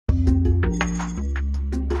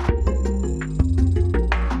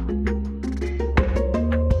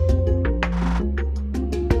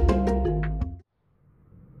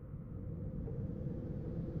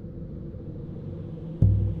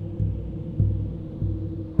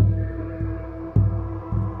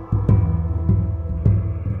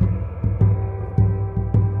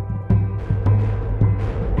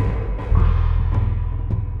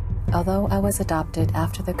Although I was adopted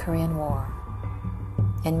after the Korean War,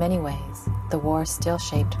 in many ways, the war still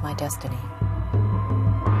shaped my destiny.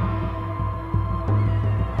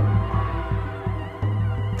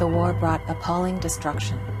 The war brought appalling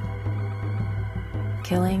destruction,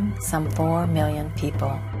 killing some 4 million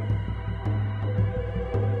people.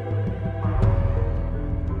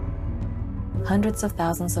 Hundreds of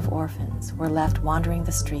thousands of orphans were left wandering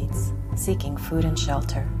the streets, seeking food and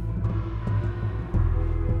shelter.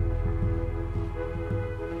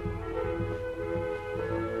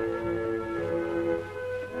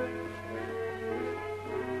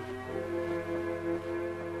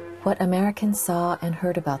 What Americans saw and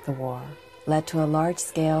heard about the war led to a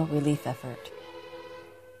large-scale relief effort.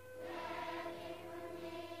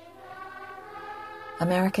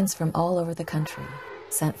 Americans from all over the country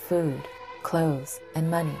sent food, clothes, and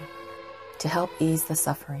money to help ease the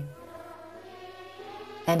suffering.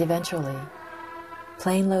 And eventually,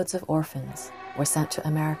 plane loads of orphans were sent to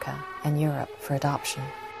America and Europe for adoption.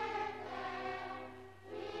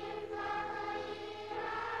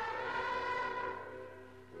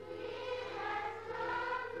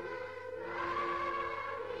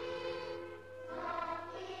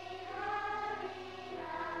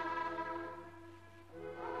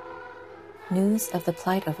 News of the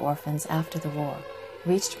plight of orphans after the war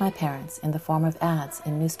reached my parents in the form of ads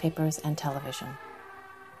in newspapers and television.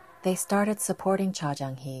 They started supporting Cha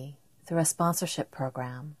Jung Hee through a sponsorship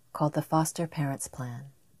program called the Foster Parents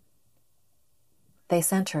Plan. They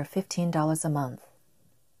sent her $15 a month,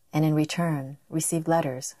 and in return received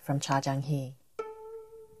letters from Cha Jung Hee.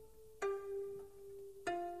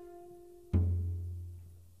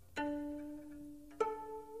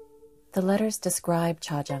 The letters describe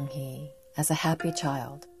Cha Jung Hee as a happy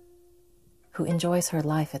child who enjoys her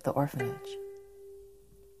life at the orphanage.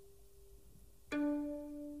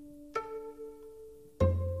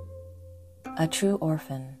 A true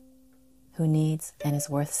orphan who needs and is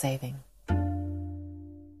worth saving.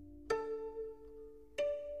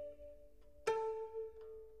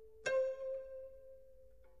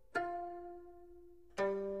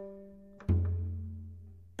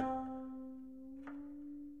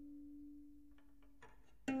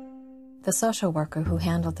 The social worker who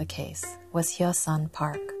handled the case was Hyo-sun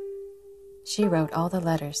Park. She wrote all the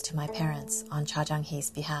letters to my parents on Cha Jung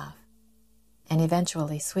Hee's behalf, and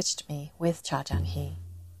eventually switched me with Cha Jung Hee.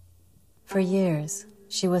 For years,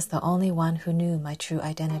 she was the only one who knew my true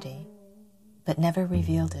identity, but never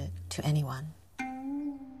revealed it to anyone.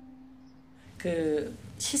 그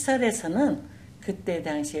시설에서는 그때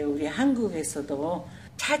당시에 우리 한국에서도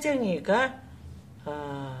차정희가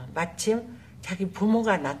마침 자기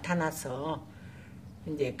부모가 나타나서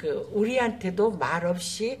이제 그 우리한테도 말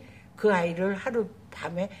없이 그 아이를 하루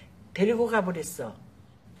밤에 데리고 가버렸어.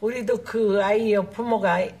 우리도 그 아이의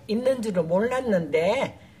부모가 있는 줄은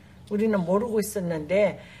몰랐는데 우리는 모르고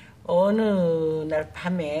있었는데 어느 날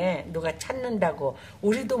밤에 누가 찾는다고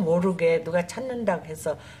우리도 모르게 누가 찾는다고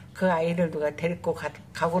해서 그 아이를 누가 데리고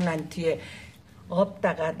가고 난 뒤에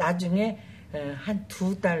없다가 나중에 한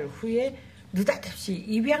 2달 후에 느닷없이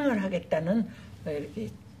입양을 하겠다는 이렇게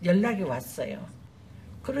연락이 왔어요.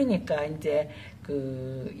 그러니까 이제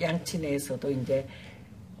그 양친에서도 이제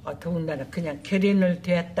더군다나 그냥 결혼을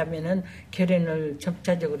되었다면은 결혼을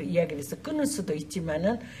점차적으로 이야기를 해서 끊을 수도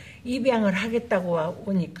있지만은 입양을 하겠다고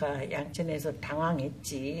오니까 양친에서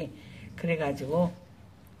당황했지. 그래가지고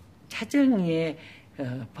차정희에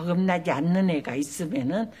버금나지 않는 애가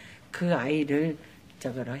있으면은 그 아이를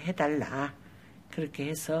저거로 해달라. 그렇게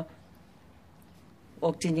해서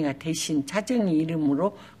옥진이가 대신 차정희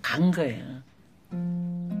이름으로 간 거예요.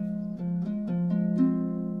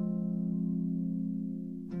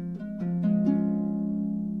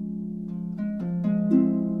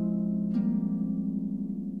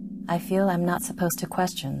 I feel I'm not supposed to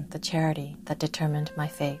question the charity that determined my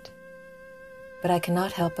fate, but I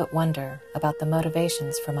cannot help but wonder about the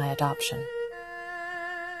motivations for my adoption.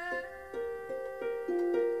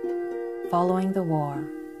 Following the war,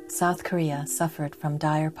 South Korea suffered from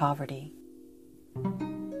dire poverty.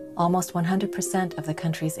 Almost 100% of the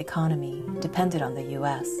country's economy depended on the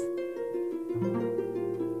U.S.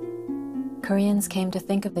 Koreans came to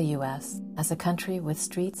think of the U.S. as a country with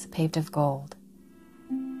streets paved of gold.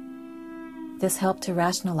 This helped to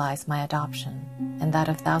rationalize my adoption and that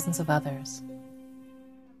of thousands of others.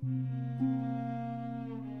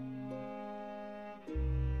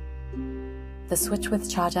 The switch with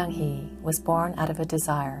Cha Jung Hee was born out of a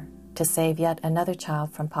desire to save yet another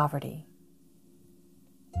child from poverty.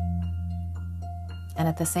 And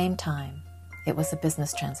at the same time, it was a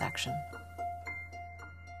business transaction.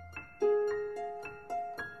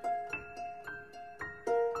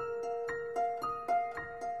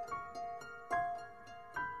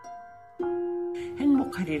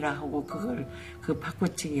 역할이라 하고 그걸 그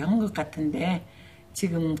바꿔치기 한 것 같은데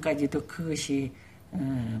지금까지도 그것이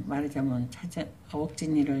말하자면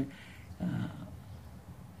옥진이를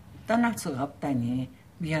떠날 수가 없다니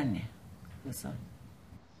미안해. 그래서.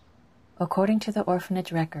 According to the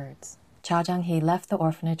orphanage records, Cha Jung Hee left the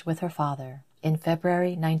orphanage with her father in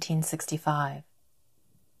February 1965.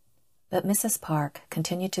 But Mrs. Park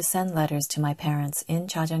continued to send letters to my parents in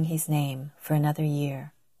Cha Jung Hee's name for another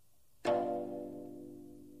year.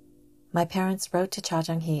 My parents wrote to Cha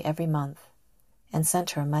Jung Hee every month and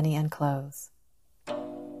sent her money and clothes.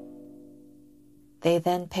 They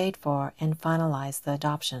then paid for and finalized the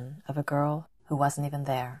adoption of a girl who wasn't even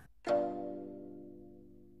there.